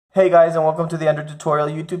Hey guys, and welcome to the Ender Tutorial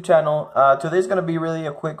YouTube channel. Today's going to be really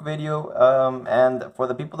a quick video, and for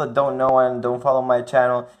the people that don't know and don't follow my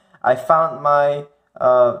channel, I found my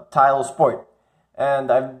tile sport.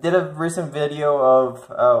 And I did a recent video of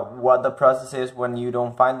what the process is when you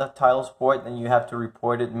don't find the tile sport and you have to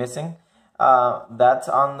report it missing. That's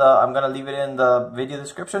on the, I'm going to leave it in the video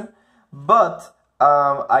description. But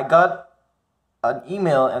I got an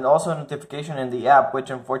email and also a notification in the app, which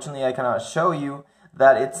unfortunately I cannot show you,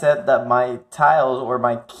 that it said that my tiles or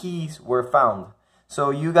my keys were found. So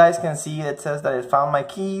you guys can see it says that it found my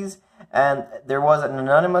keys, and there was an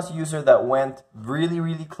anonymous user that went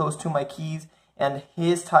really close to my keys, and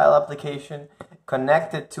his tile application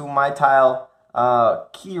connected to my tile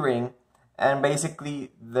keyring, and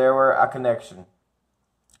basically there were a connection.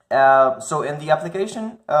 So in the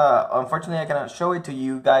application, unfortunately I cannot show it to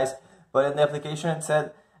you guys, but in the application it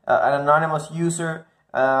said an anonymous user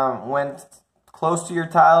went close to your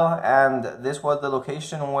tile, and this was the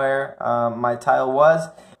location where my tile was.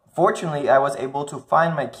 Fortunately, I was able to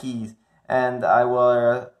find my keys, and I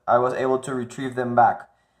was able to retrieve them back.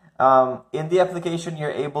 In the application, you're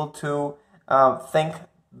able to thank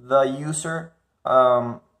the user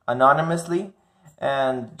anonymously,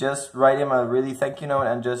 and just write him a really thank you note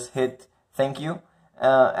and just hit thank you,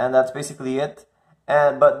 and that's basically it.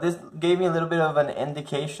 But this gave me a little bit of an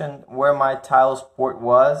indication where my tile sport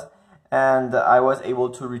was, and I was able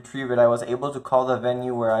to retrieve it. I was able to call the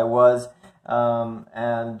venue where I was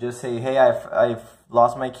and just say, hey, I've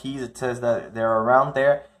lost my keys. It says that they're around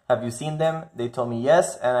there. Have you seen them? They told me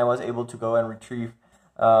yes, and I was able to go and retrieve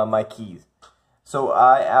my keys. So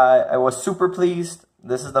I was super pleased.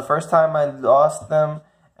 This is the first time I lost them,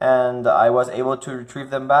 and I was able to retrieve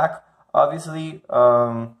them back. Obviously,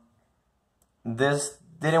 this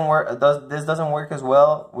didn't work. This doesn't work as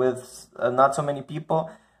well with not so many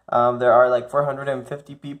people. There are like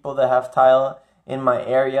 450 people that have tile in my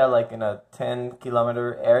area, like in a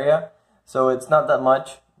 10-kilometer area. So it's not that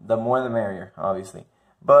much. The more the merrier, obviously.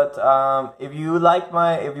 But if you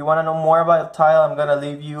want to know more about tile, I'm gonna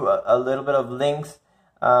leave you a little bit of links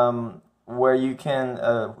where you can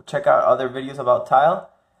check out other videos about tile.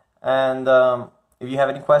 And if you have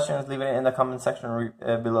any questions, leave it in the comment section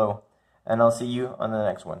below. And I'll see you on the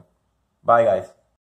next one. Bye, guys.